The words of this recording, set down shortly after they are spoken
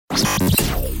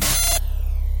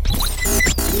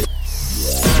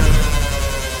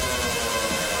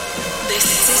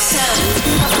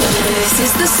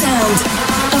is the sound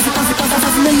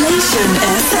of Malaysian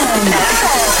FM.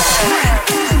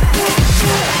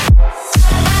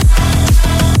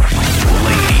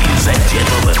 Ladies and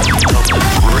gentlemen,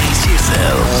 brace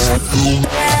yourselves.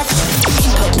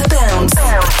 Keep up the bounce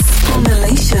on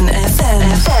Malaysian FM.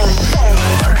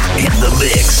 In the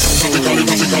mix.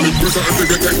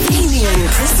 Helium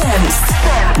presents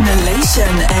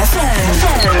Malaysian FM.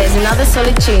 There's another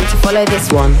solid tune to follow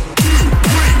this one.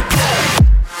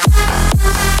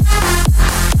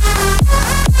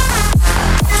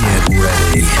 Get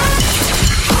ready.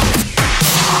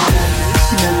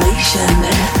 Malaysian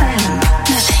FM.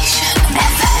 Malaysian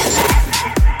FM.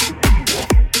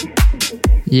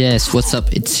 Yes, what's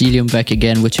up? It's Helium back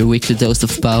again with your weekly dose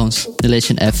of bounce,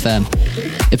 Malaysian FM.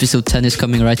 Episode 10 is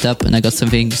coming right up and I got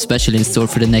something special in store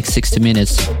for the next 60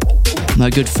 minutes. My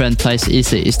good friend Thijs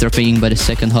Ise is dropping in by the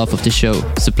second half of the show,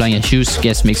 supplying a huge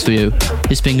guest mix for you.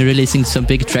 He's been releasing some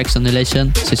big tracks on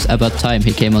Malaysian, so it's about time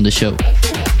he came on the show.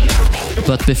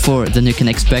 But before, then you can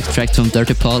expect tracks from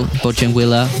Dirty Paul,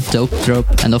 Bojangwilla, Dope Drop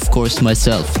and of course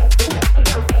myself.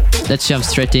 Let's jump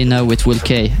straight in now with Will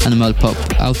K, Animal Pop,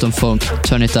 Out on Funk,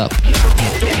 Turn It Up.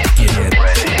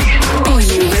 Are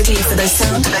you ready for the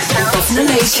sound of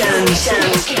Malaysian?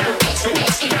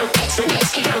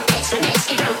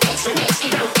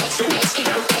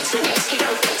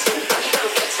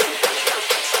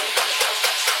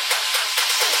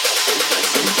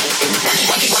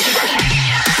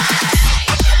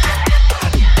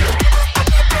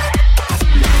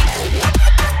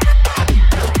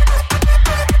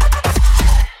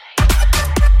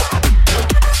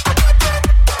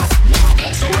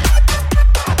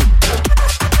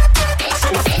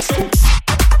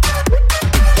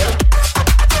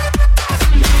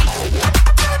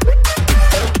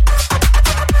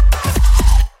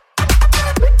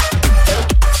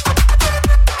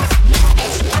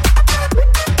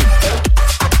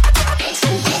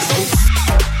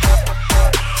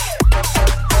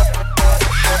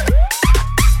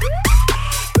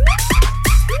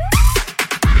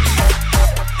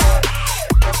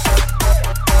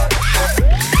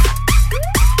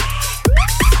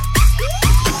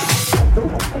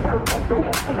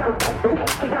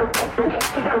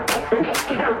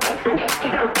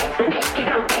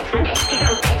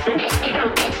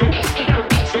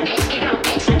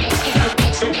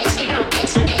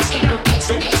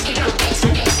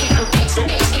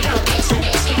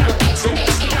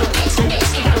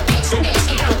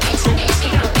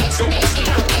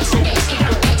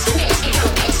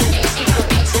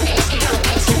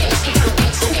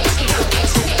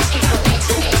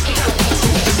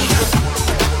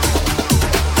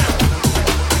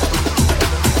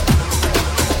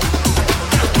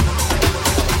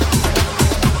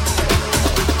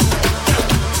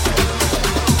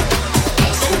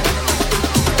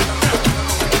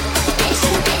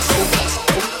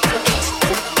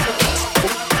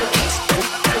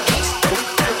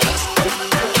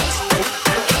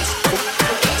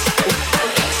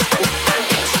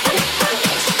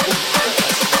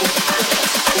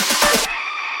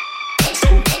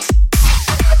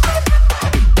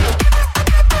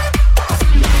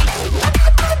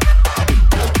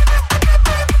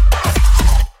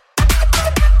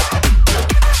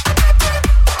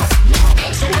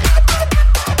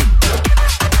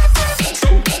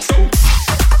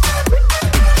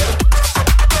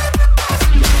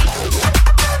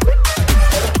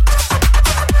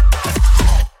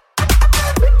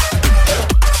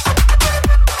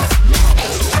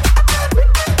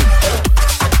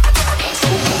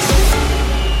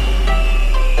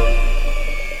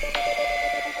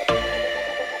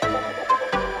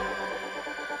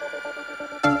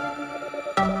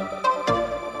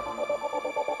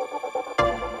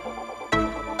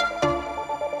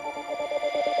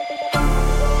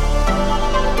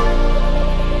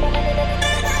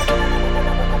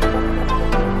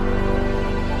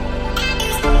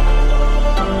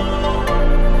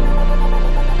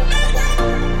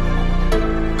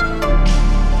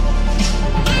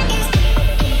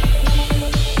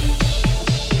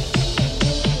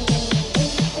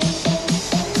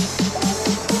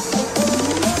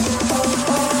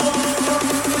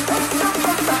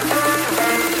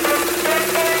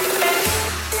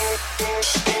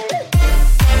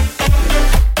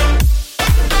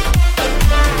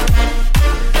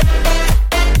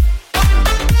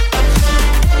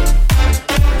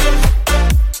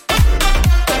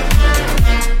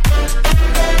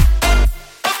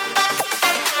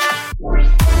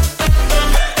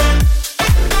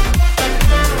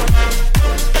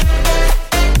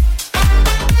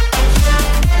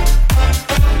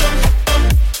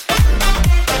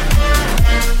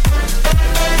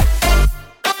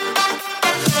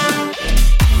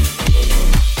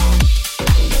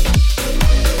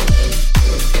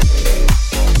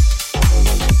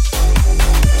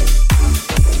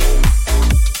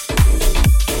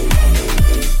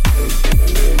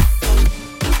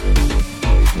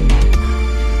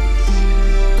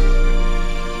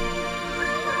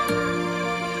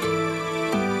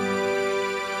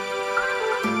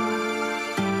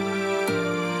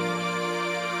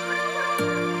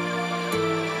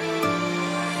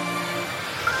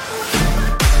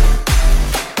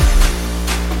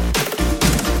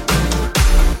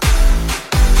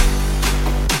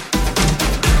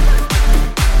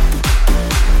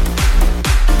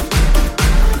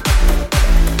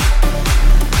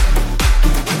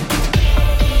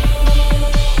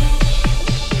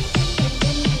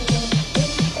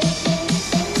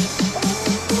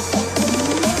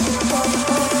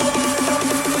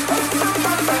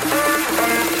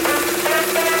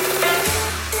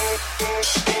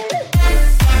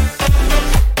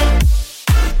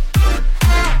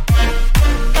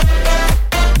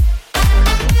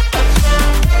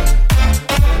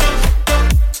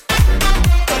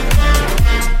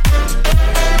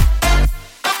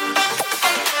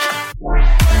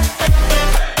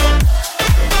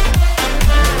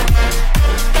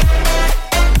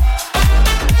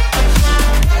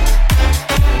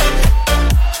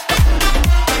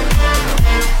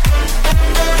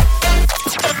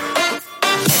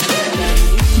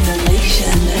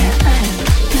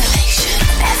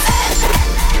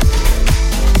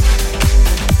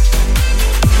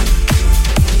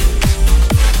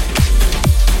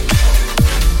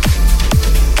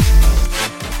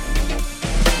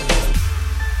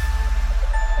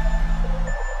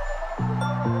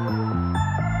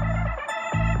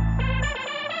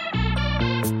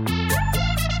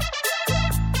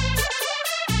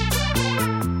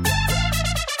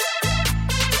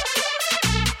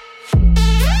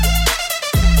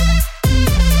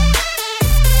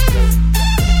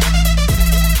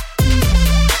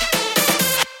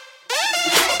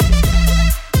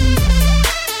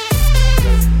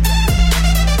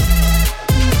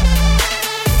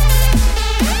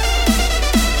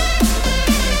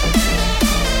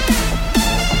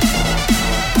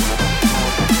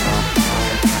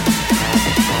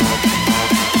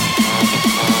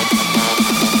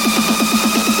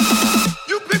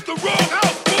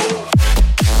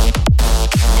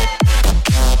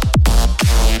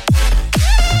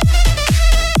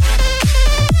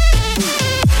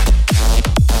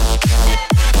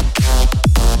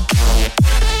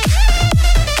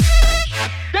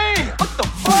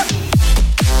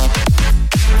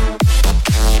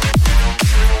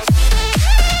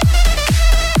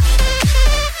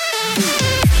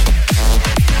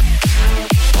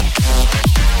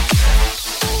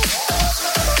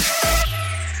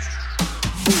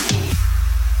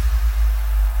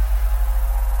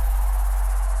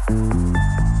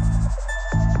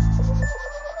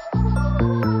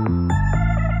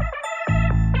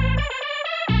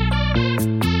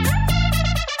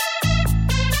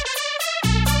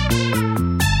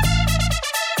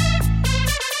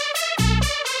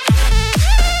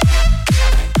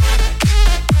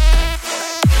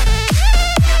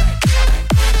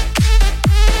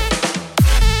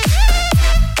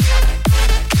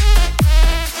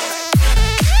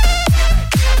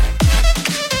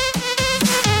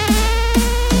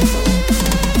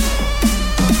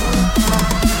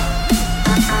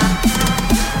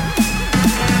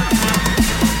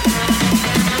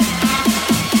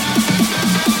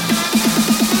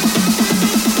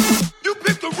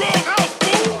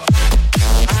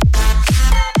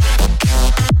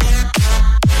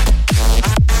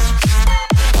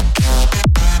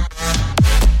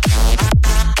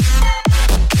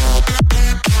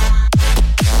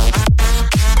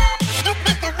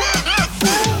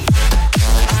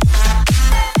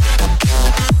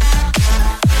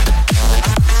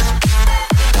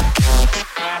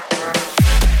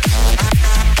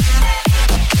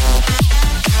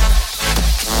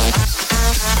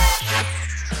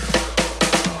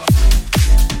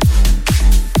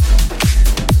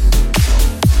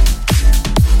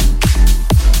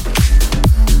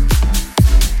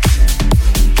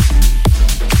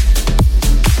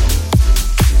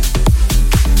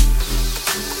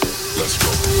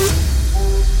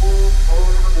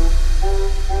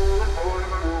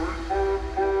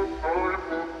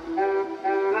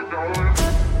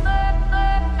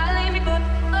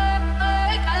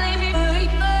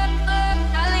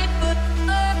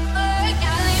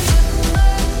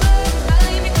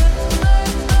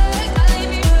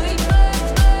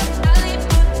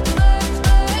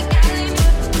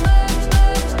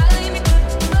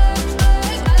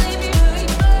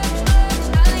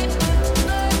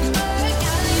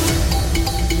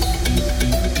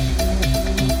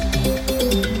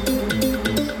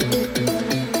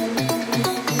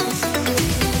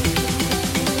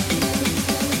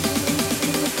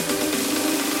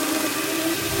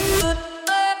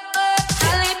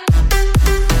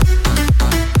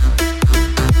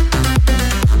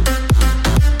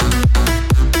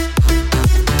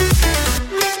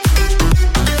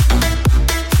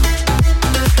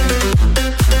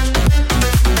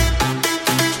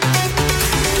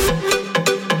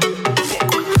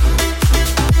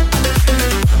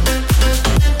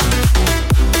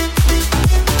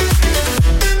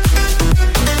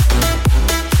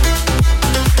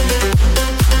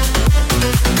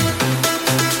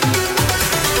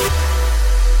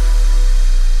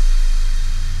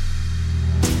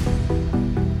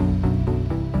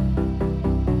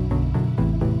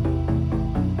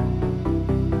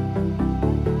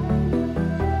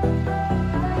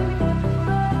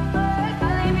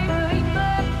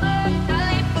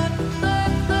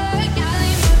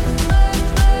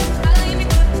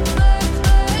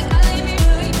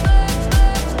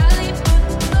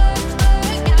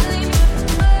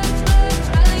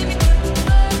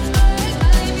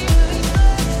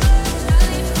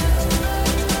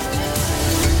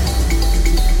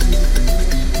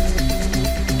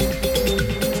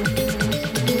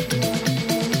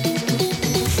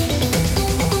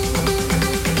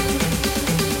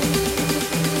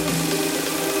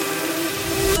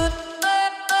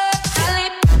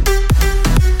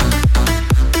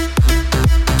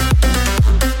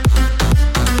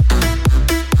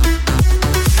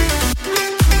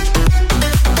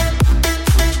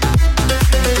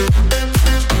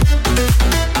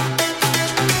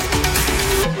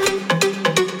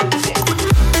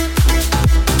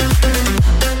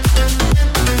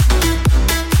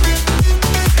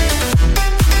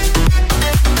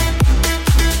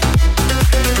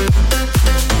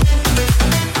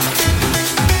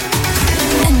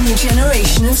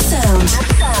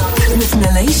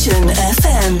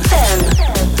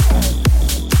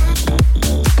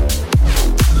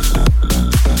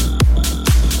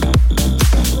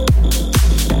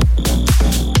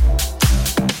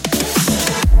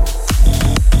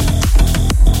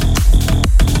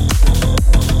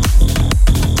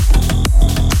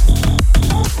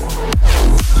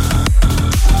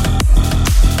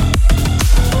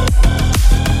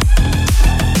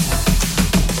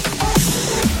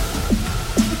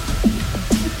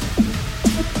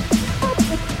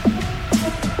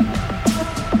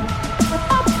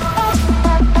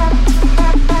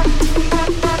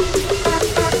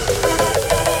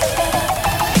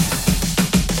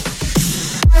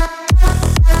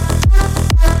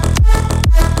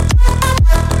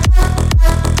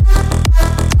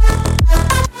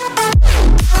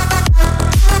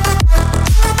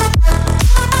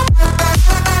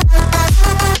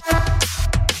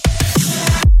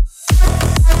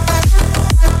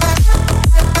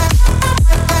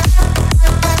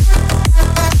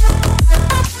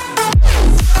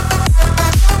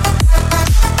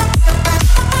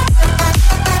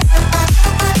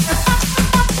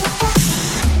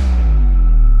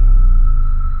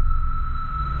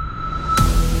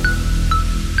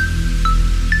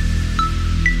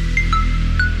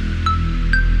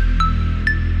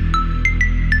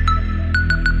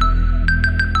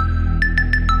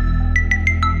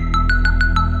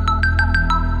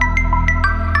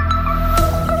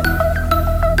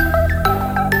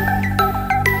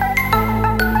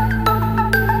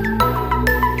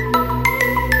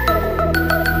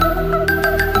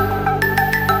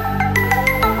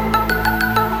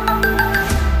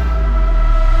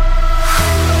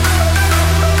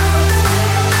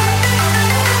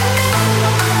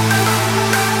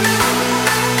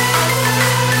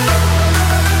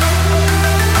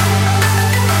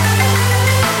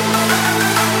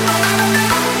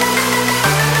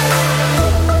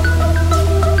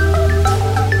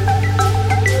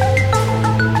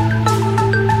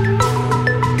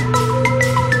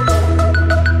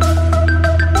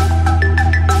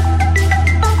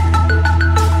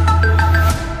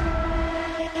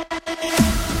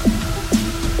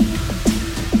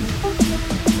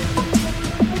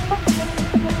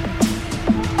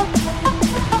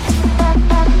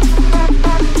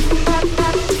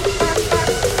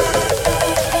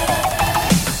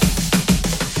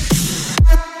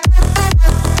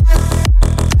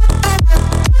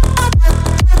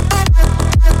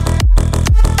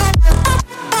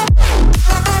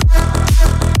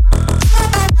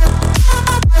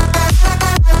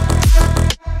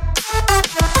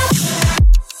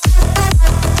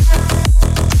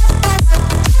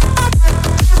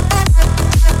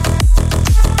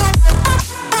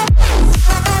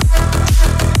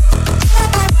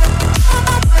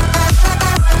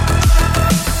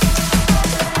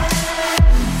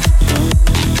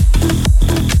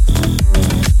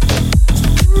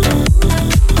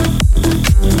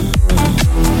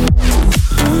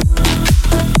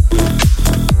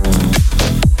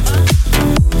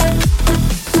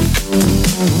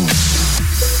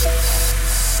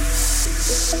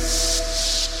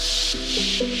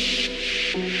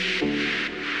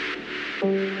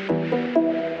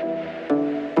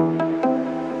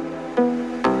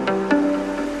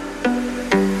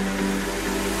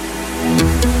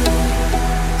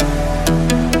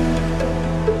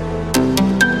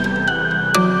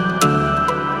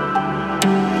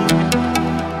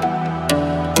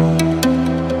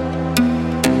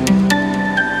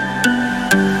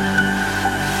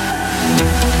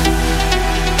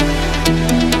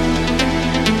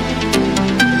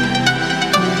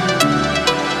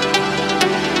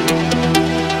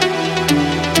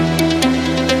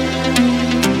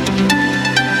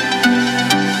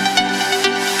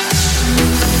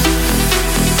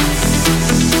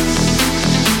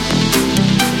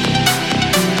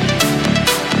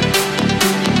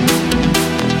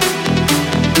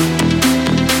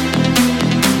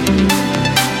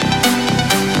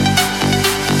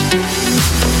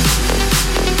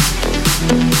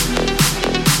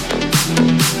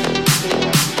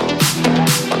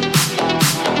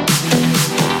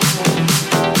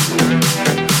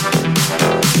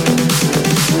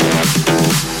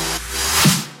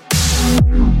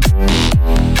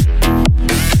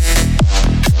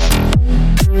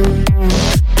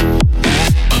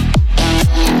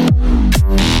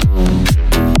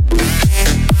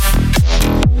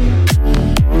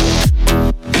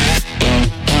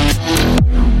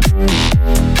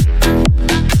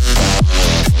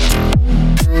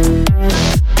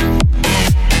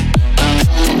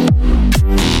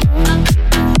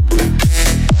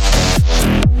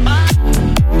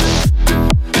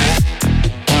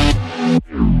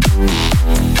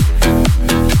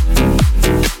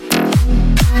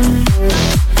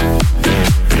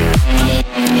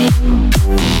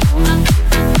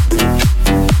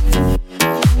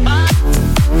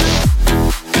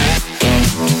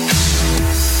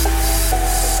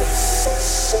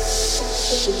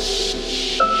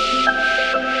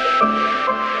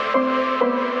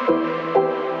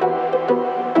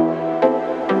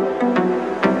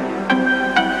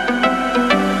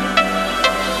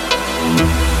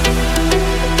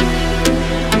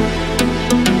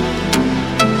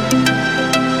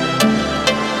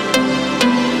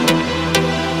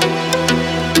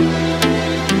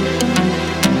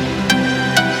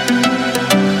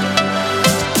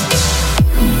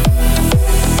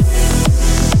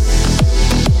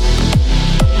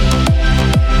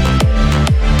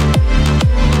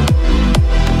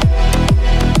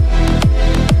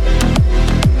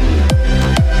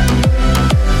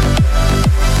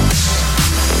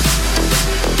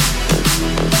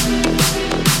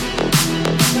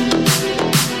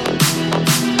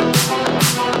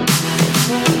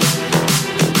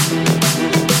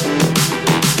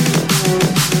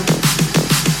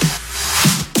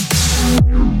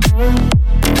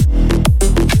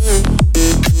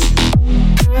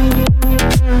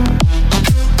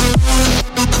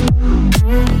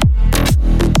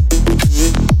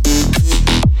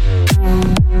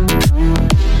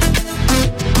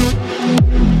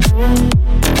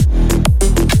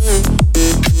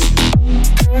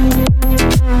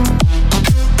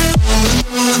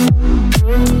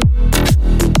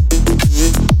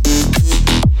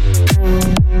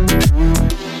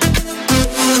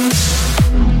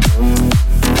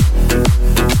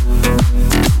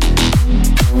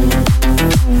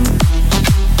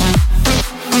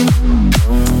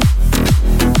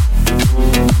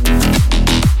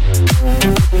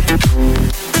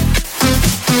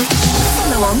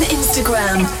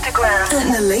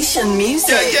 Nation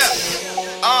Music.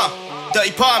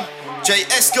 Dirty Palm, J.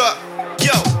 Escort,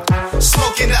 yo.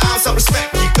 Smoking the ounce, I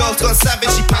respect you. Girl's gone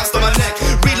savage, she pounced on my neck.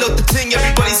 Reload the ting,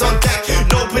 everybody's on deck.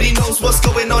 Nobody knows what's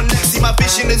going on next. See, my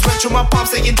vision is retro, my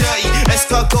palms staying dirty.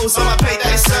 Escort goes on my plate,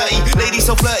 that is 30. Lady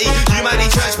so flirty,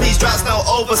 humanity trash, please droughts now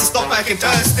over, so stop acting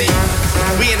thirsty.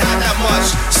 We ain't had that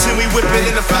much, soon we whipping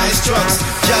in the fattest trucks.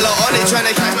 Yellow on it, trying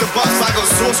to catch the bus. I got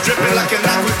sauce dripping like an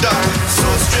aqueduct.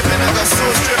 Sauce dripping, I got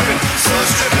sauce dripping.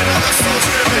 Sauce dripping, I got sauce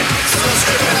dripping. Sauce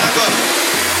dripping, I got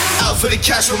out for the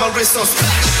cash with my wrist on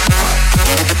splash.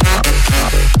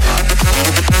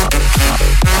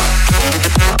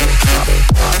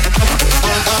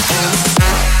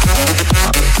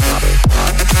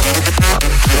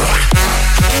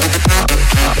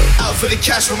 Out for the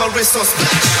cash with my wrist on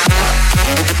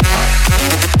splash.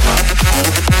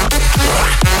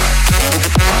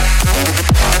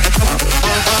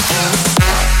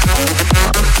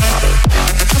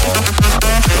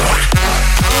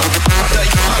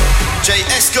 J.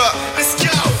 Escort, let's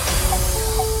go.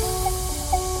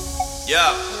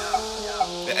 Yeah,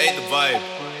 it ain't the vibe.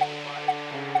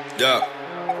 Yeah.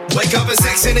 Wake up at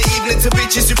 6 in the evening to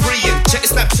bitches who breathing. Check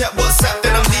the Snapchat, WhatsApp,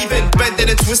 then I'm leaving. Bending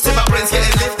and twisting, my brain's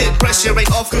getting lifted. Pressure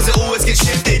ain't off cause it always gets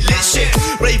shifted. Lit shit,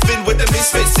 raving with the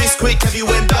misfits. This quick, have you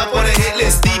end up on a hit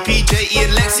list? DPJ,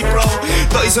 and Lexi Bro.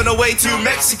 Thoughties on the way to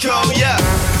Mexico, yeah.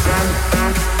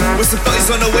 With some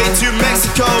thoughties on the way to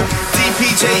Mexico.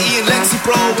 DPJ, and Lexi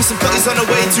Bro. With some thoughties on the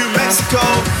way to Mexico.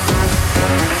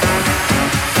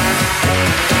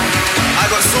 I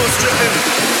got swords dripping.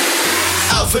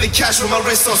 Out for the cash with my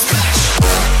wrist on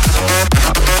splash.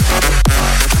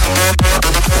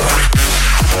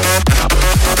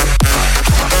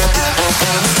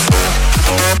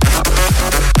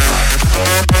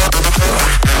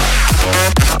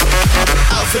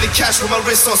 Out for the cash with my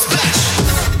wrist on splash.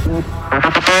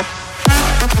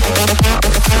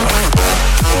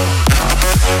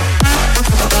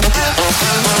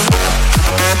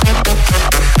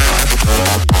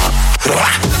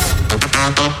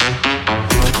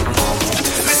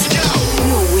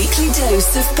 Your weekly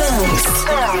dose of bounce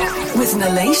with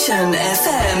Nalation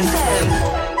FM.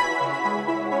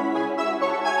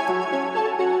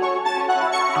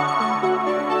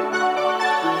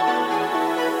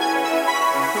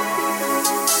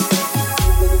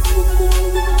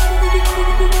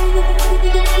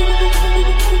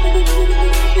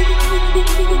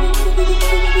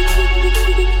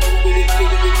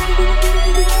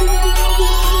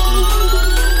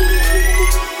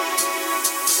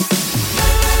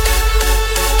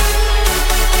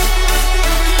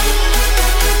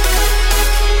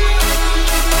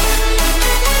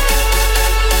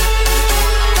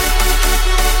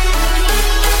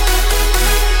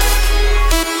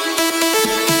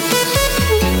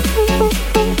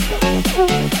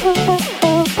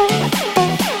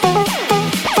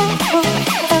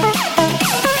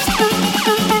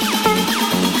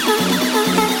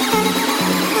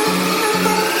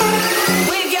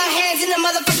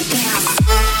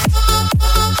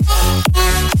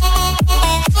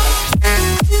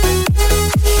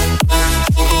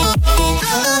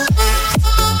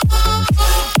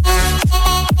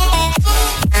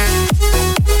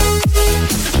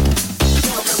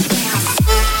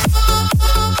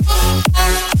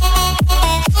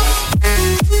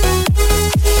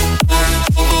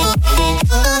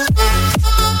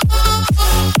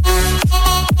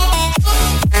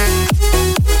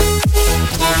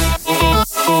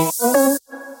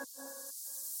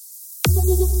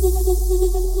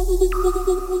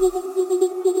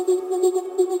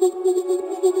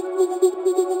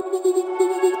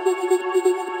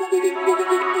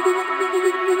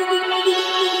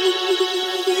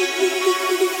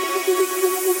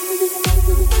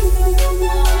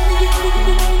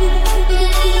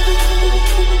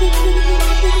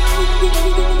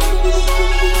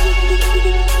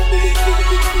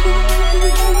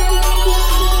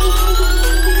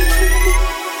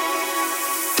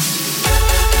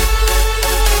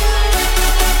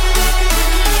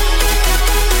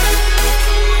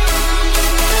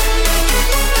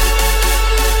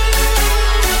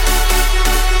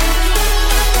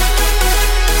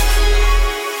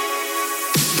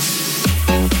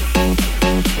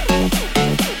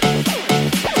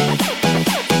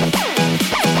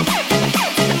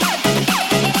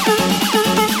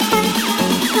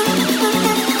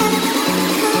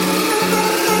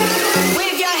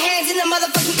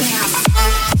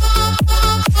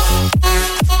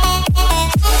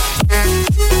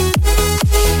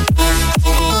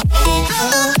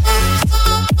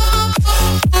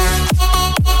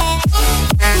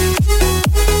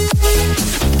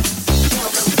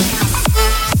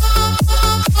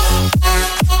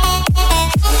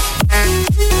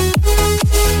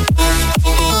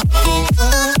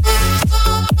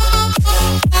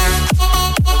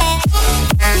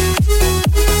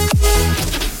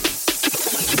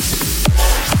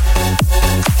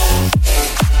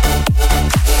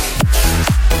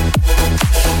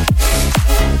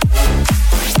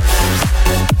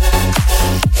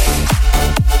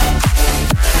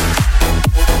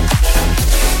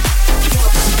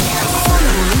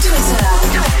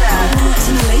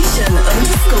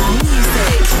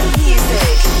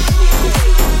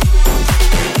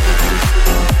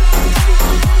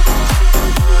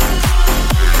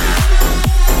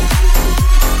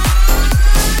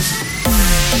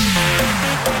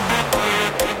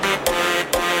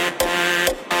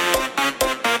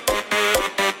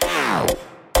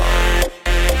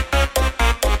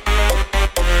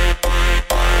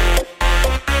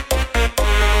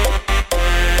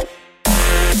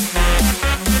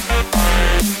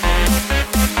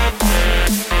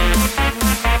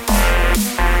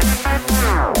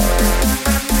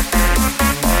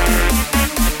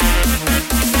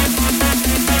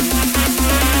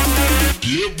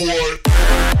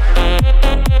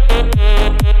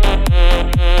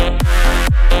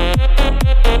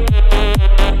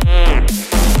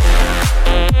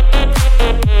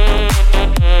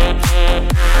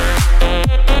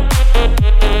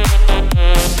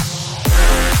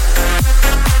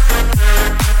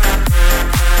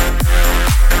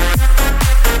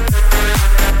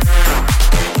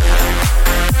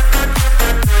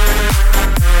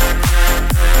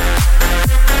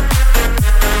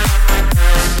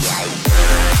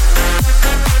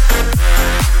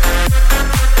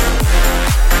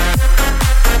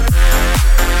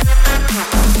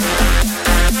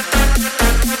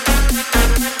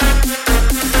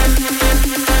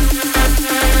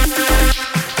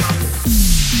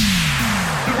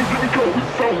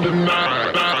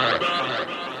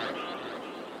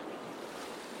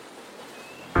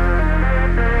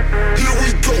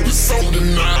 song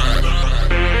tonight.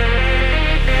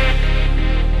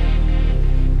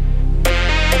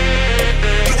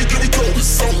 Can we go this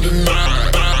song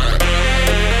tonight?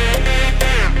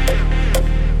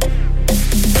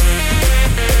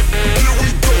 Here we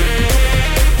go,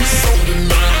 this song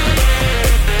tonight.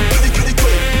 Can we go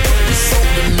this song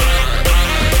tonight?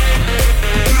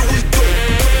 Here we go,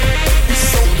 this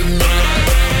song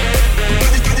tonight.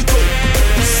 Can we go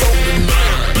this song tonight?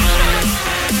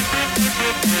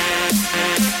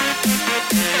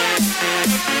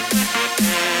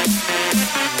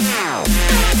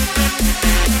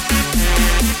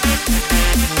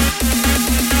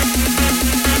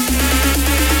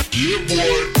 Yeah,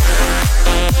 boy.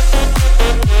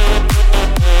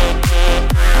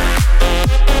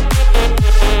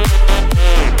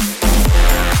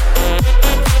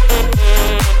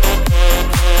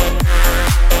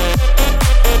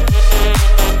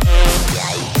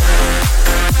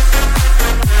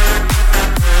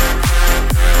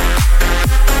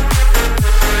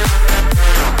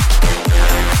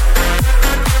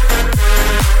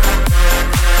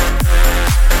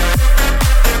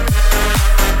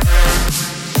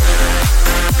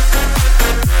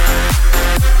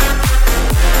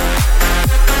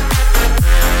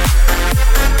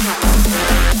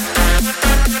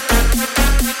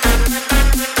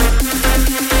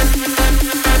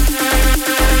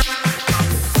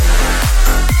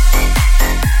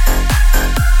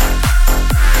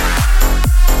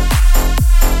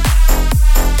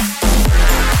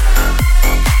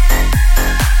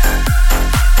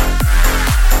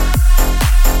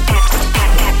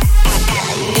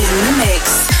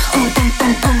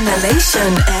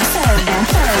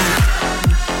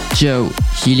 Joe,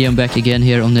 Helium back again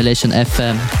here on Elation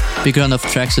FM. Big run of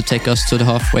tracks to take us to the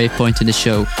halfway point in the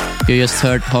show. You just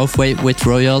heard Halfway with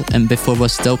Royal, and before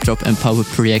was Dope Drop and Power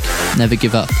Project, Never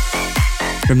Give Up.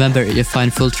 Remember, you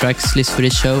find full tracks list for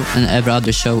this show and every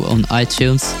other show on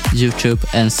iTunes, YouTube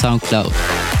and SoundCloud.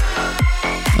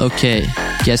 Okay,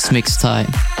 guest mix time.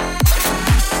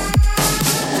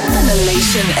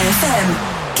 Elation FM.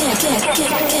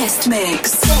 Guest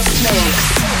mix.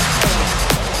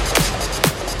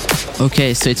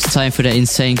 Okay, so it's time for the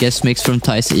insane guest mix from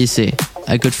Tice Easy,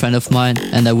 a good friend of mine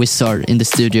and a wizard in the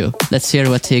studio. Let's hear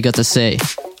what he got to say.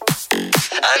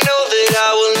 I know that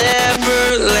I will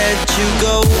never let you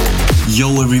go.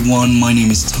 Yo everyone, my name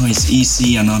is Tice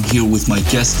Easy and I'm here with my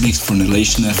guest mix from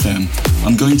Elation FM.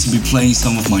 I'm going to be playing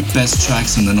some of my best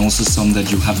tracks and then also some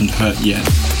that you haven't heard yet.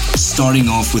 Starting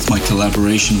off with my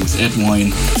collaboration with Ed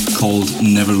Wine called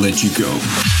Never Let You Go.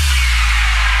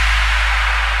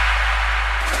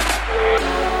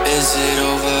 Is it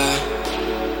over,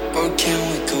 or can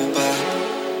we go back?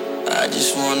 I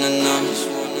just wanna know.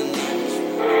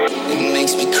 It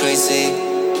makes me crazy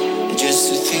just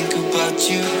to think about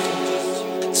you.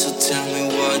 So tell me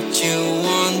what you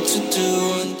want to do.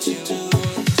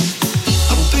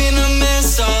 I've been a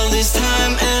mess all this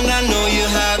time and I know you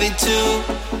have it too.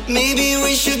 Maybe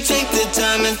we should take the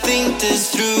time and think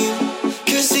this through.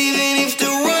 Cause even if the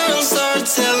world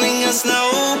starts telling us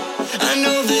no, I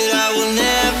know that I will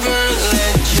never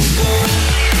let you go.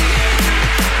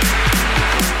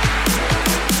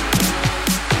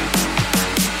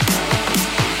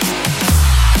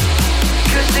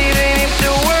 Cause even if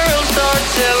the world starts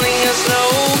telling us no,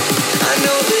 I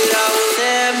know that I will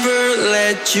never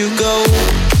let you go.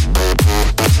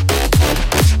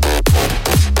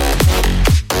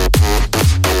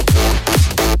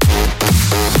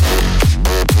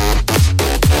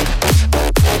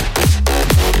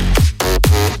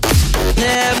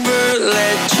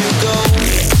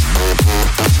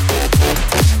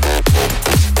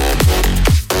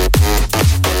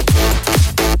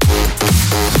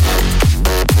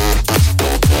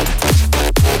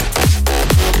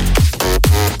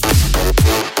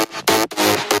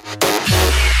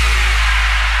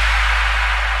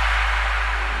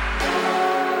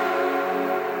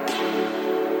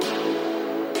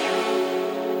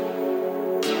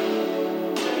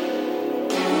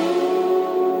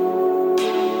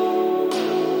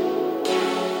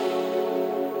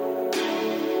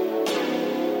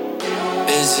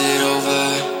 Is it over,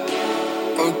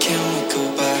 or can we go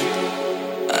back?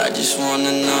 I just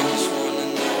wanna know.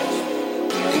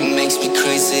 It makes me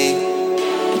crazy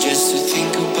just to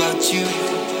think about you.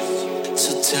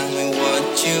 So tell me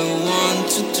what you want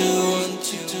to do.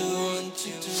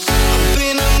 I've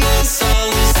been a mess all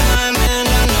this time and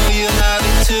I know you have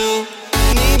it too.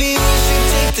 Maybe we should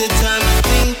take the time to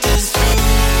think this through.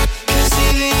 Cause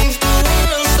even if the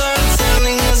world starts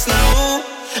telling us no,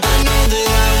 I know that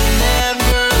I will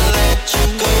never let you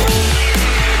go.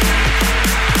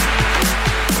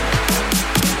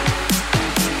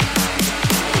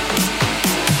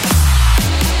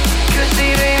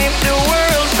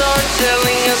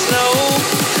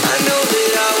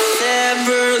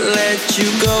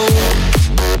 go.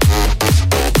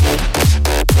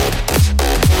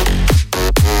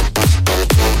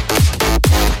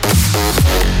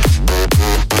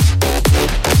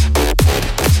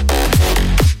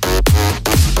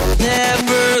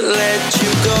 Never let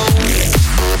you go.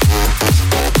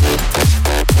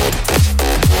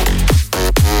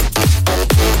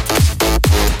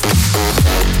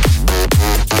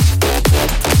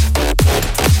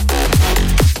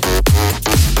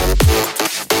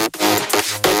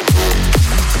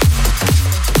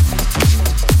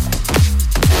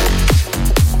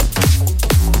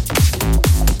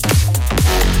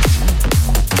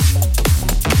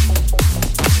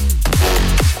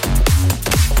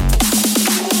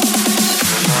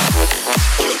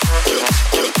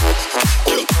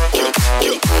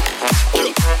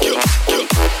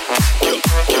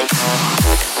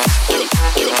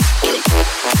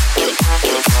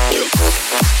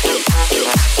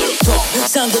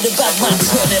 Sound of the bad man,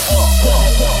 turn it up.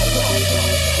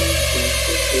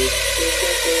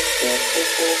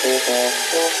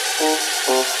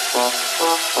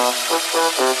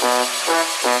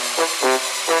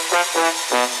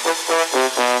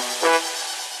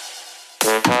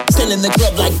 Still in the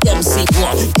club like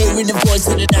MC1, hearing the voice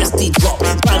of the nasty drop.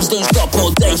 Rhymes don't stop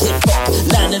all day, hip hop,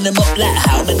 lining them up like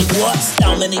how many watts?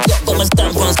 How many got my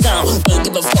stamp on sound. Don't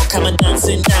give a fuck, I'm a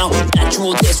dancing now.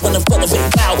 Natural this when I'm front of it,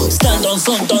 bow. Stand on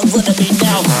sun, don't run at me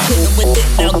now. Getting with it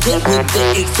now, get with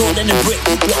it. It's all in a brick,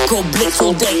 block or blitz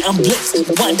all day. I'm blitz,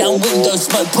 wind down windows,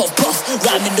 smoke puff puff.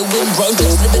 Rhyme in the wind, bro,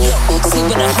 just live it up. See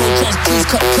when I hold trans trees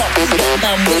cut cut. Let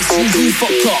man waste you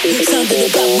fuck up. Sound of the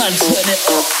bad man, turn it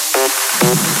up.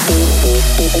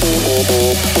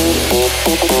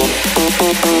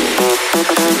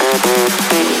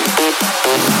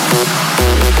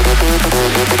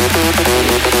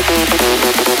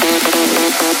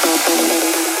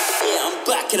 Yeah, I'm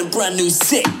back in a brand new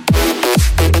sick.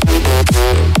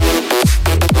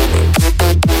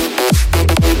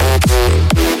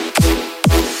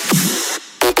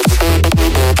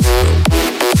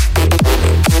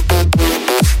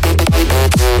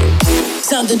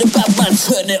 Sound of the bad man,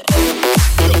 turn it up.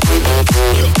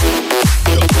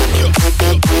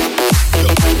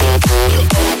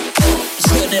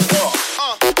 Turn it up.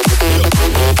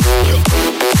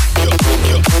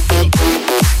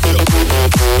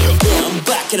 Yeah, I'm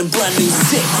back in a brand new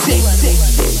sick.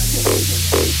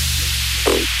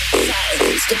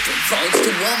 Different vibes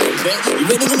to warm it, bit. You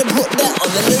really gonna put that on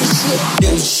the new shit?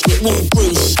 New shit, wanna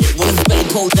brew shit, wanna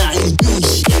vape all night and do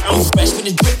shit. I'm fresh with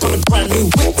a drip on a brand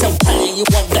new whip. I'm playing, you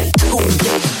want that cool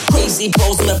shit. Crazy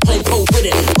balls when I play pole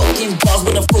with it. Fucking bars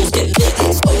when the fools get lit.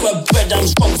 Over bread, I'm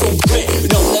strong for grit.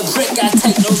 No, the brick, I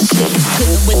take no shit.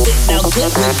 Couldn't with it, now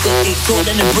get with it. It's all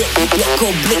in a brick. Block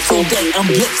or blitz all day,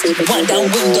 I'm blitz. Wind down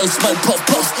windows, smoke puff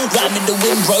puff. Rhyme in the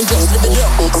wind, bro, just live it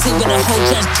up. See when I hold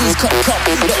trans trees cut cut.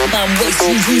 Let man waste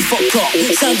you fuck up.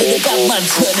 Sound of the bad man,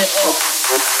 turn it up.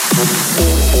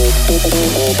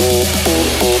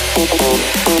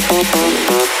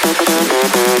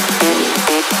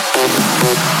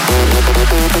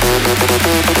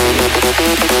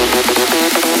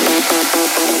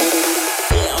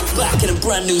 Yeah, I'm back in a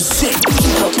brand new sick.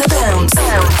 Keep up the bounce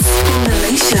on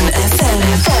Elation FM.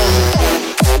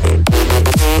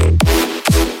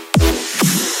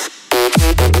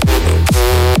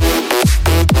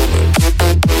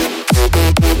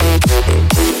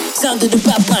 Sound of the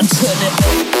bad man, turn it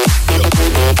up.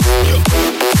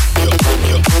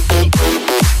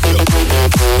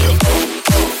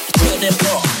 Turn it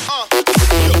up.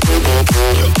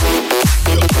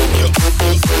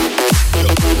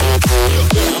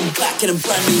 Yeah, I'm back in a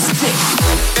brand new stick.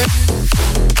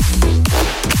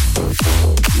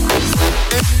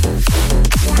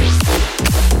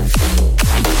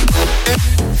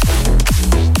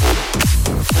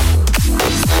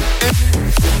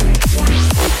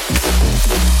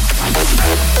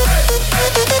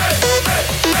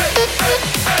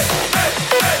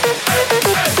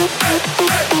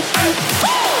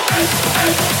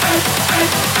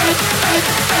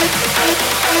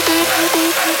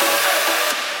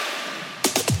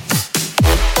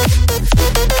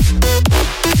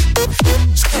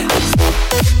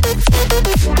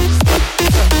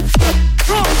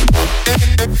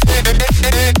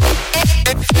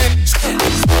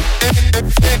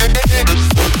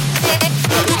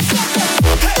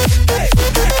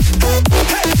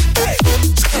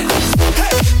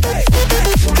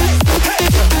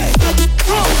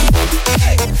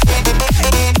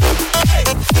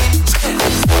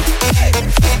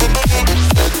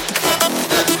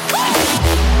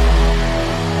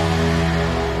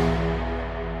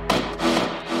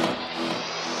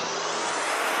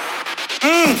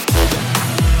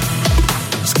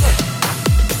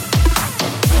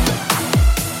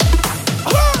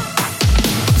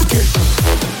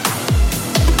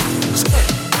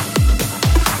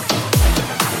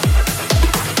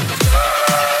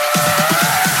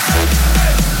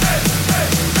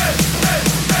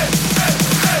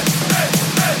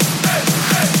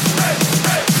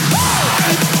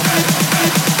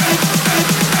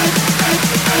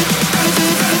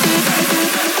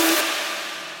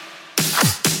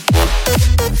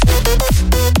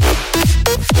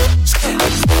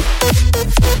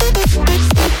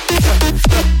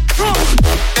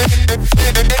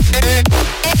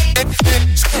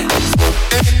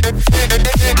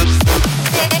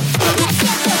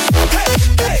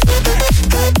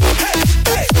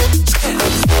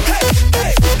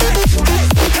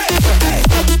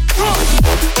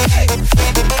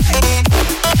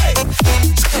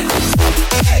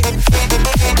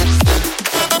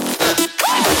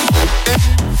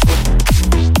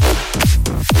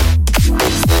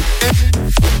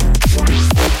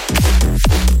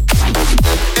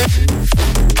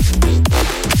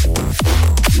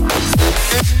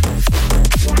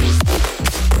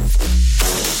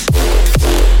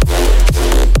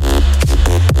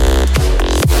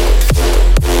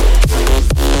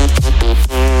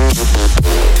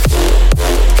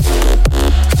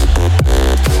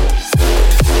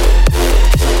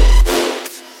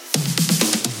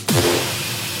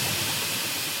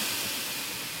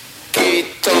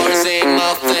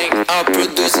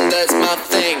 produce and that's my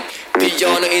thing.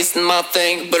 Piano isn't my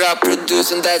thing, but I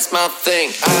produce and that's my thing.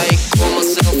 I call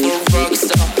myself a rock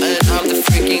star, and I'm the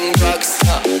freaking rock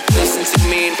star. Listen to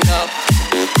me now,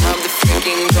 I'm the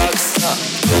freaking rock star.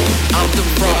 I'm the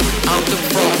rock, I'm the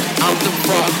rock, I'm the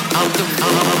rock, I'm the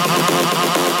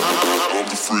I'm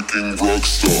the freaking rock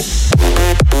star.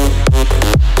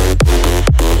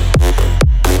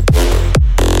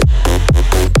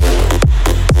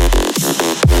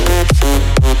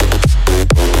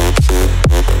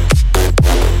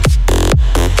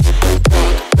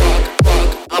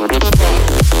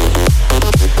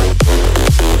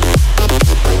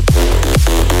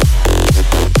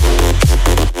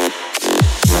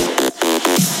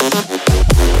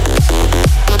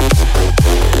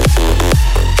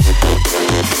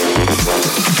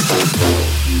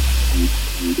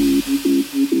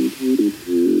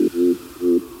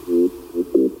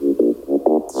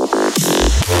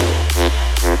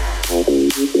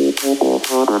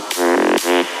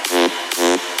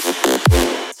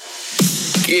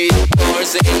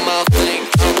 Guitars ain't my thing,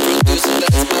 I'm producing,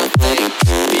 that's my thing.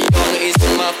 Piano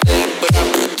isn't my thing, but I'm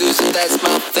producing, that's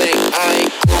my thing. I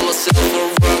call myself a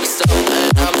rock star,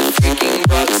 and I'm the freaking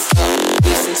rock star.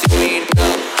 Listen to me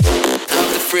now, I'm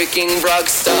the freaking rock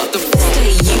star.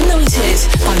 Stay united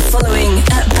by following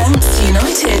 @Bounce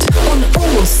United on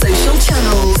all social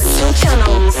channels.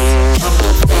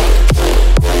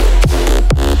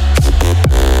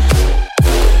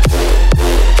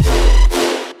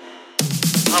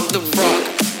 I'm the rock,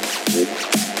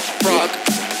 rock,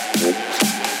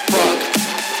 rock, rock,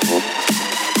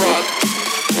 rock, rock, rock,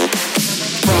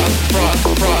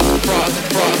 rock,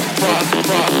 rock,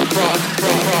 rock, rock,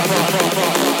 rock,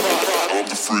 rock. I'm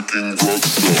the freaking rock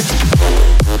star.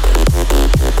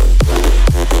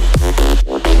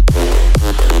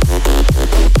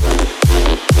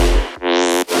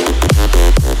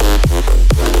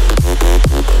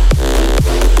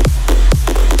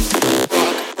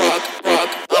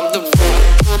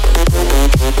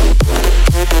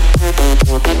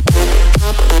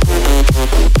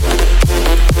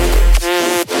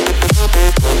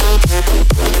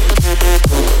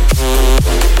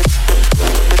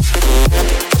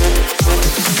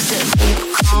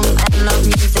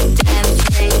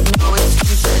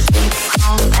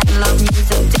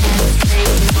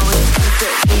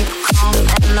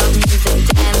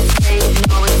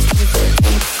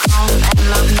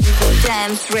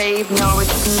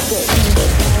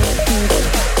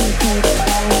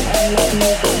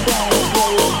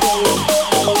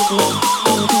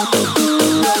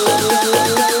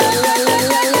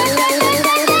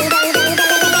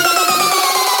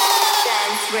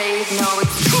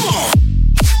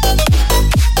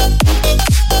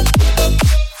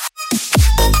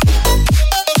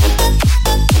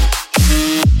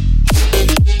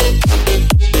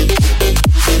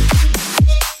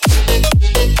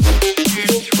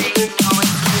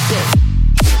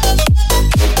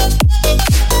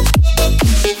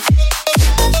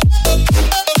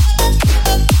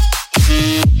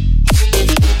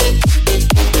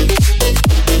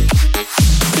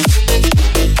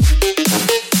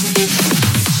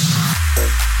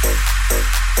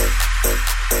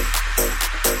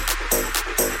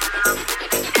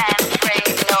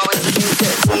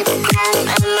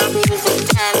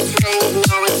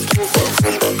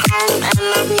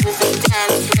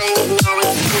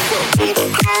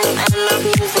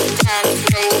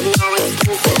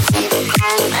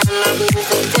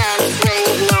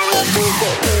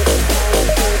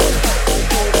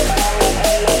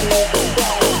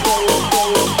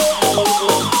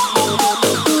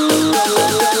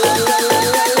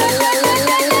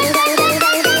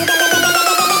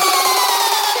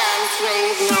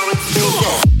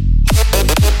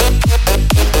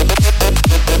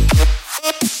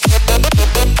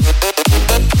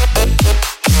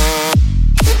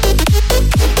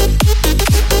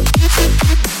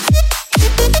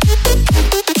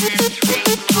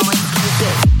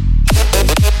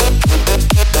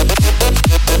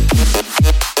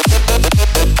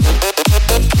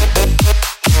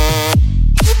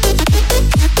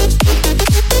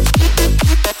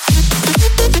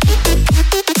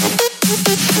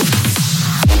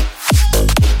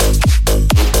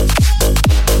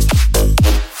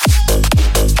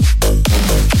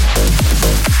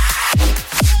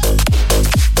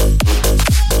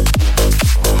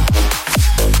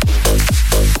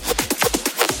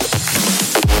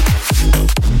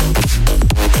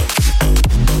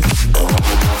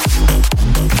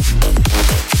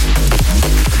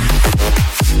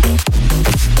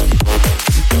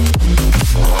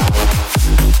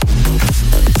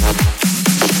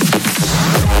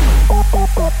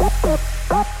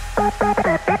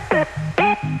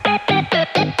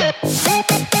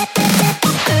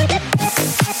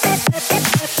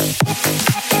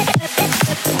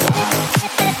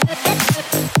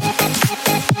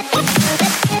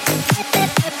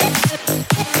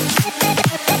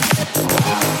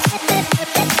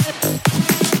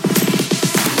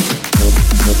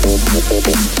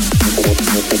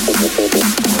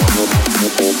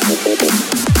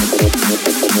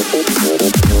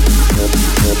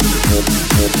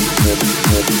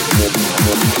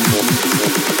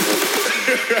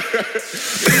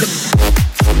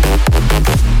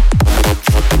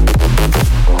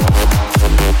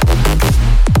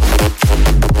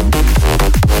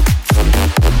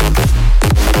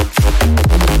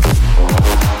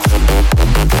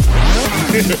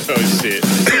 Oh shit.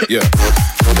 Yeah.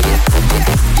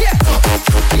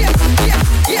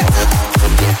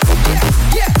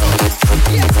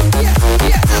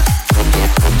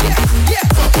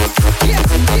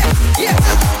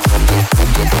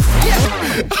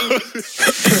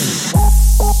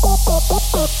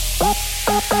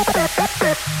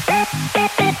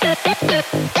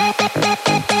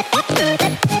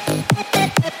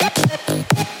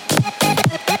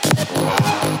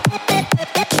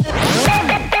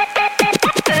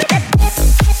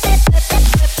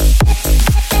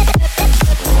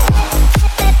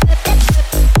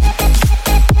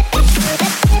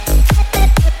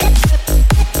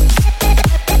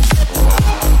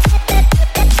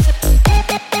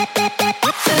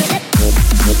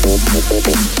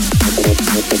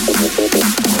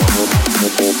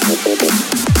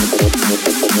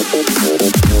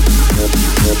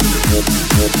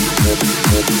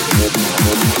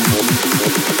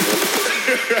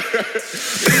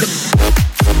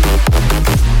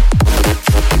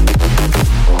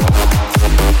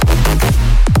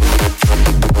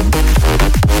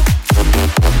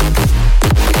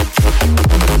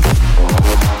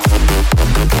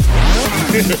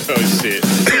 Oh shit.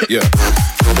 Yeah.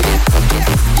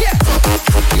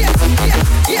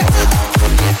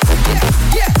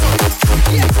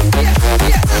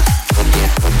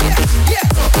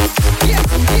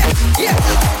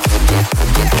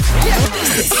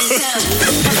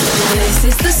 This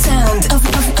is the sound of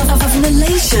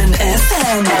Relation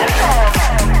FM.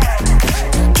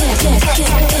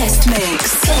 Guest mix.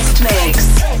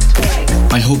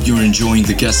 I hope you're enjoying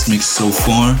the guest mix so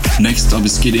far. Next up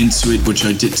is Get Into It, which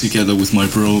I did together with my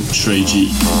bro Trey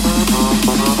G.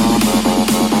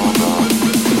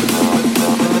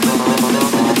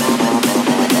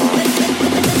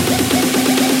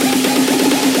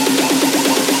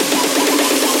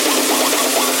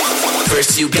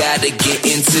 First you gotta get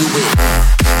into it.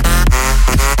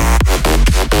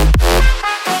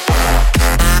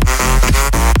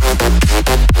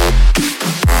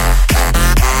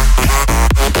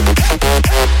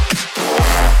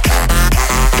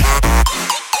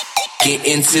 Get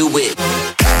into it.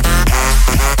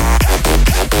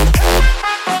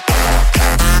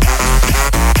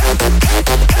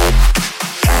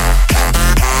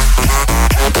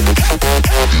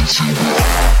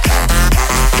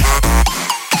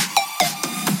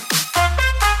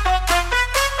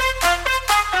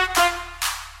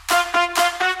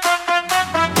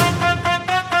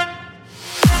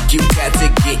 You got to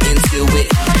get into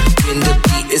it. When the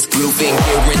beat is grooving,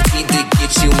 guaranteed to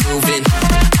get you moving.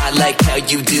 I like how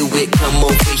you do it. Come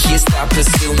over here, stop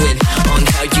pursuing on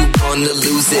how you wanna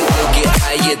lose it. We'll get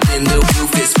higher than the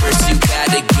roof is. First you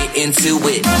gotta get into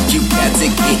it. You got to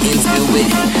get into it.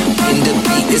 When the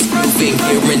beat is grooving,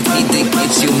 guaranteed to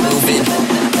get you moving.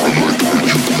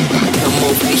 Come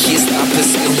over here, stop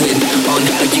pursuing on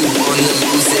how you wanna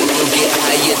lose it. We'll get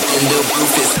higher than the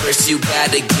roof is. First you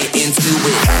gotta get into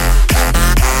it.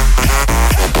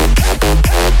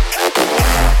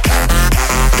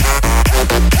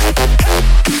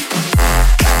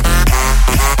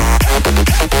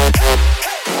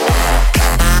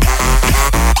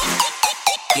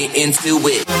 Get into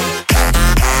it.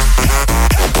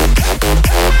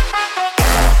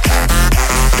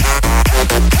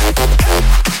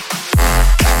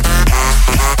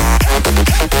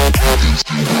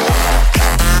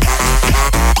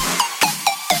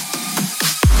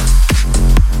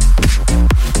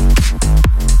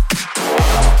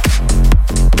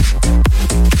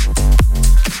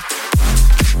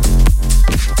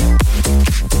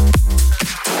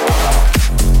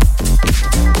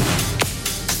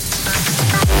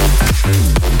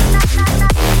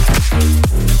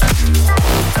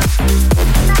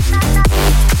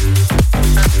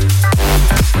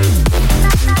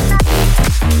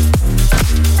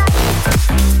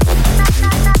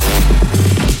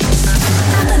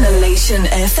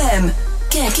 FM.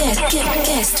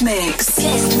 Guest mix.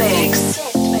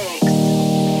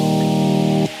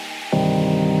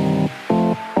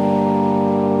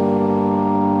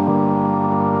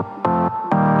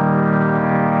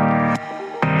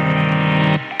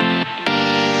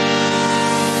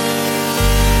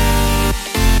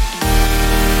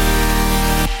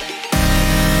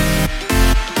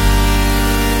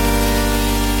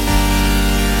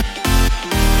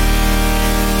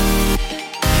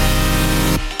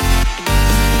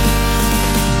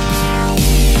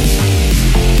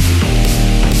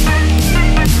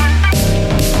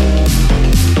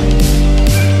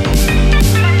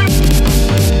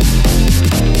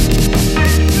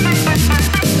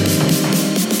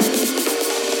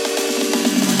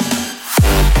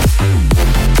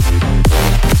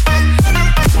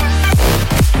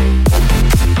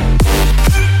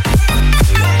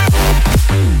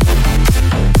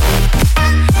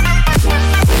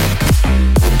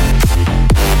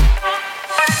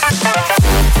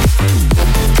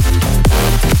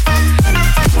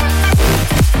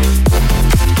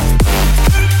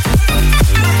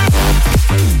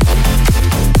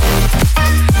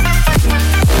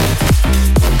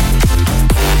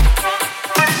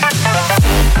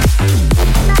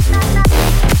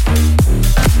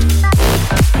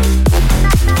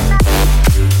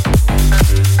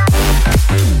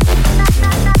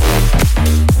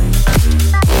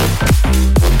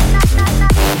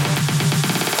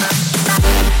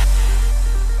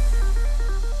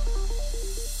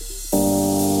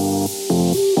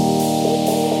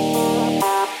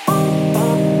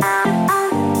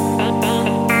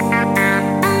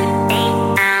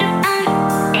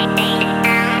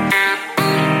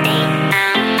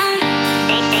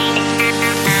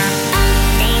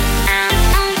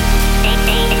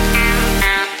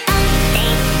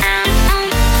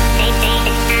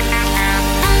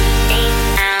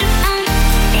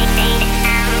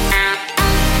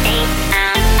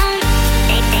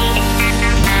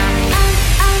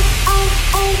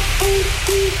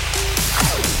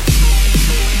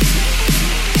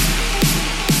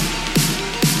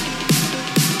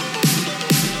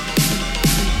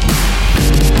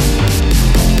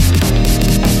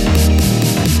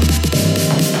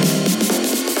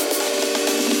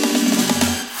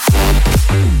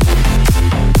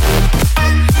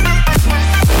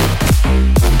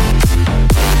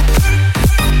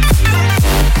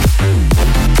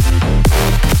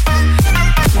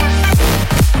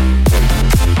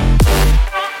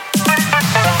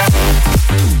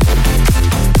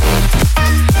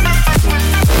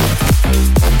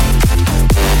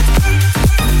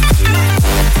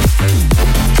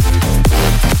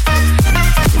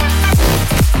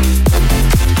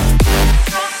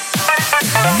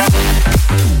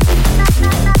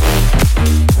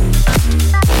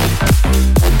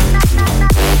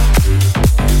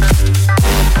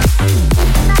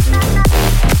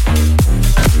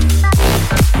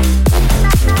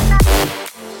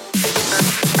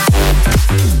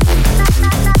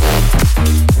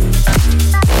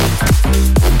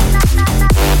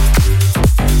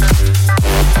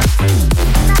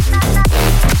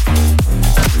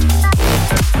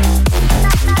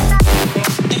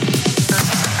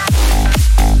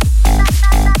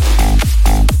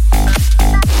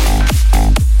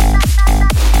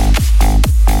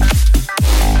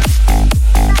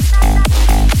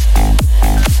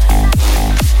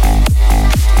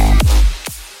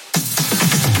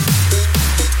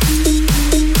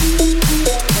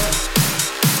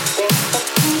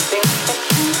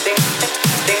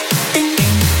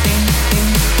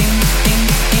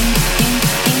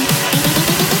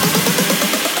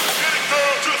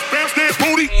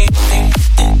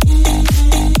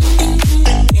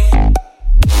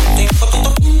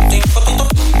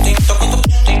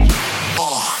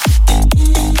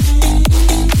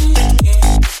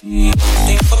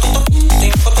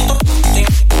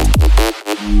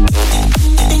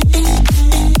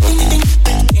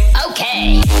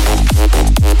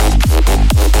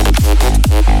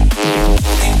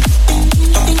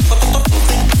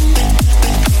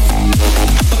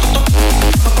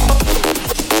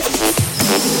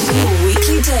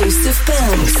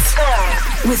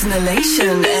 With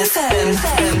Nalation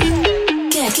FM.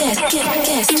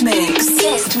 Guest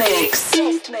mix.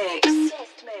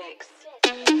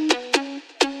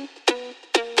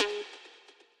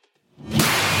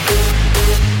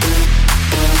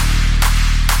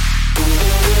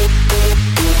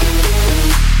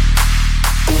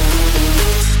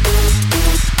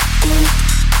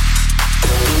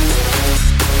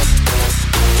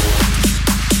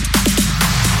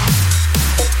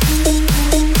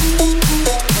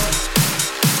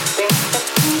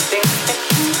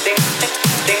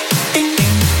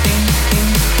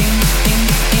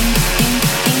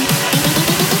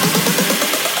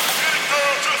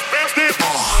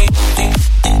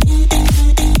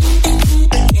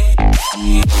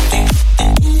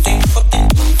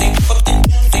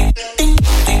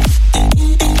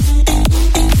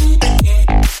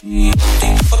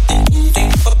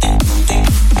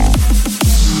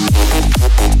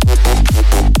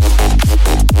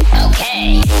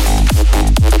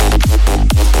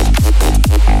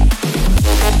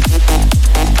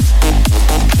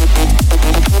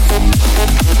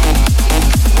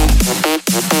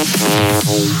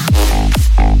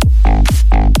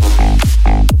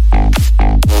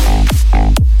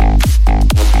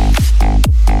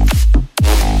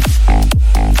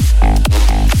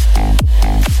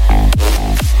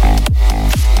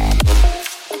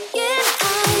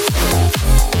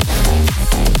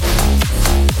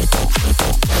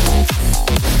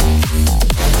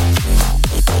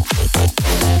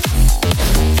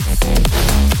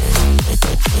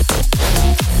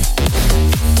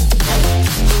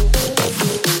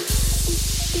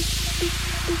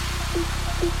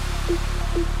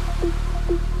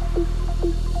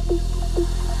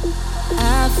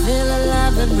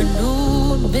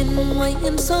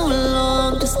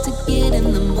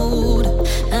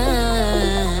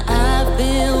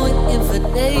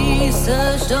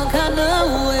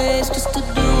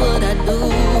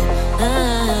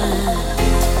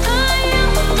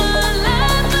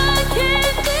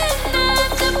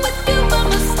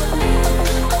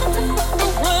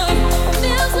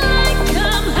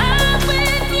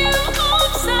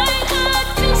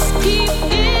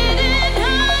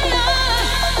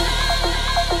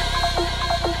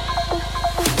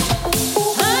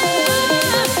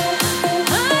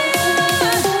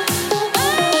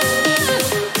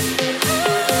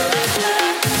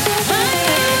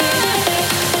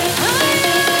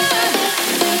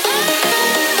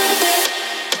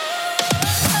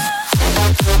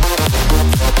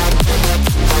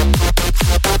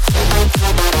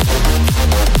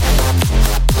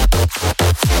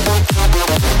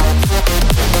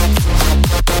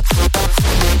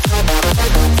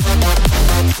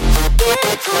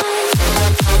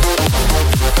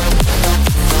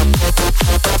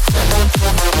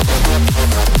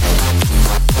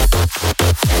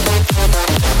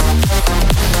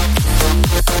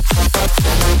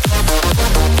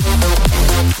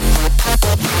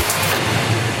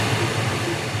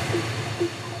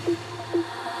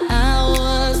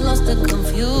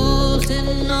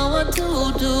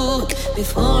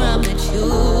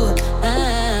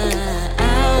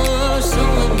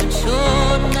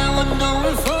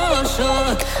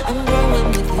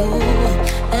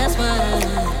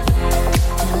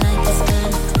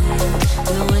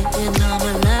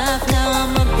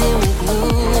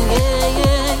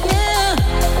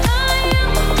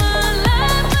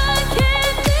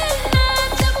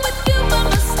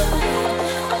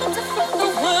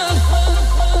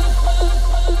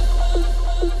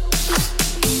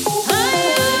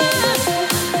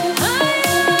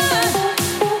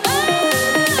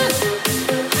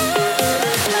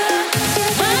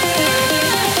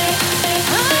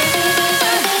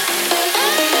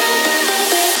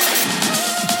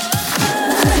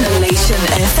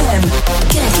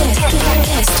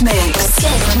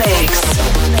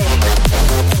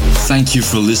 Thank you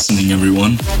for listening,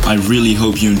 everyone. I really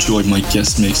hope you enjoyed my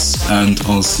guest mix, and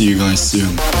I'll see you guys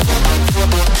soon.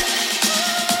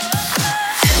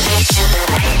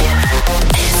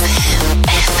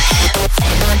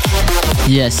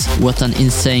 Yes, what an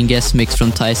insane guest mix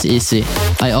from Thais Easy.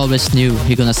 I always knew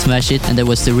he gonna smash it, and that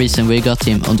was the reason we got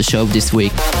him on the show this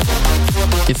week.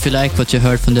 If you like what you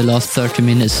heard from the last 30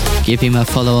 minutes, give him a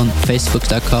follow on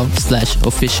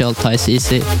facebook.com/official Thais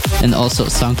Easy and also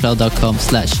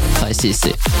soundcloud.com/Thais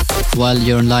Easy. While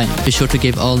you're online, be sure to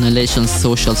give all Nalation's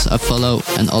socials a follow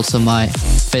and also my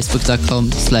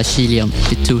facebook.com/helium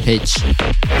with 2H.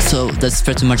 So that's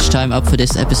pretty much time up for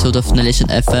this episode of Nalation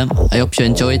FM. I hope you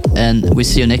enjoyed and we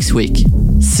see you next week.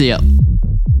 See ya.